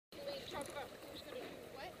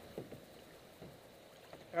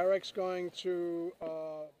Eric's going to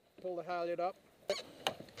pull the halyard up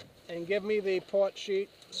and give me the port sheet.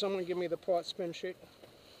 Someone give me the port spin sheet.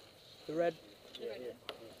 The red? Yeah.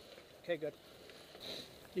 Okay, good.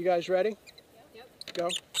 You guys ready? Yep. Go.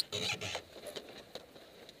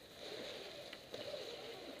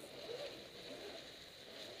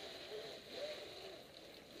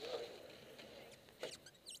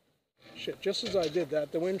 Shit, just as I did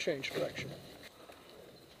that, the wind changed direction.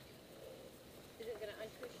 Is it going to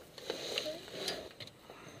untwist?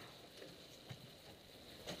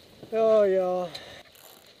 Oh, yeah.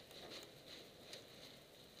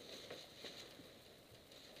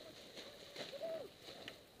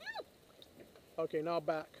 Okay, now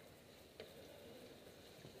back.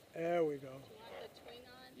 There we go. You want the twing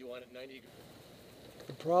on? You want it 90 degrees?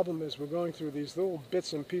 The problem is we're going through these little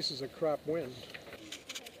bits and pieces of crap wind. Do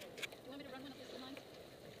you want me to run one up this line?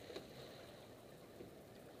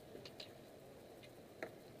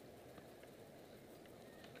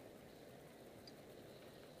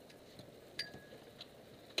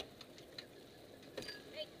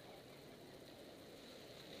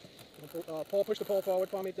 Paul, push the pole forward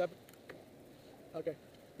for me, Deb. Okay.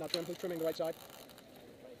 Now trimming the right side.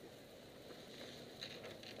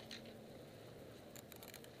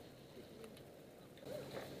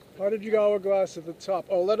 How did you go with glass at the top?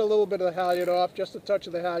 Oh, let a little bit of the halyard off, just a touch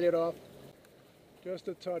of the halyard off. Just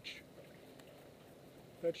a touch.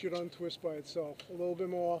 That should untwist by itself. A little bit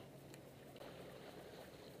more.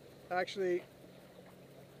 Actually,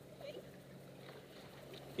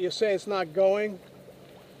 you say it's not going.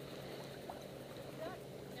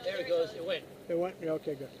 There it goes, it went. It went? Yeah,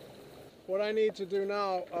 okay, good. What I need to do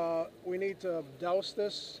now, we need to douse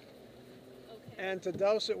this. Okay. And to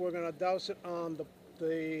douse it, we're going to douse it on the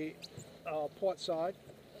port side.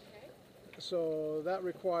 Okay. So that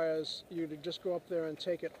requires you to just go up there and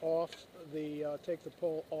take it off, take the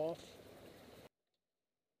pole off.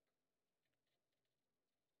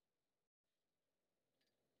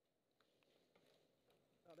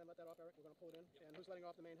 Then let that off, Eric. We're going to pull it in. And who's letting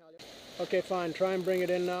off the main halyard? Okay, fine. Try and bring it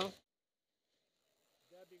in now.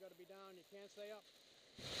 Deb, you got to be down. You can't stay up.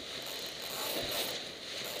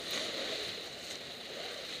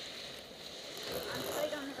 I'm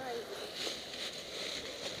tight on the right.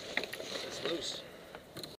 It's loose.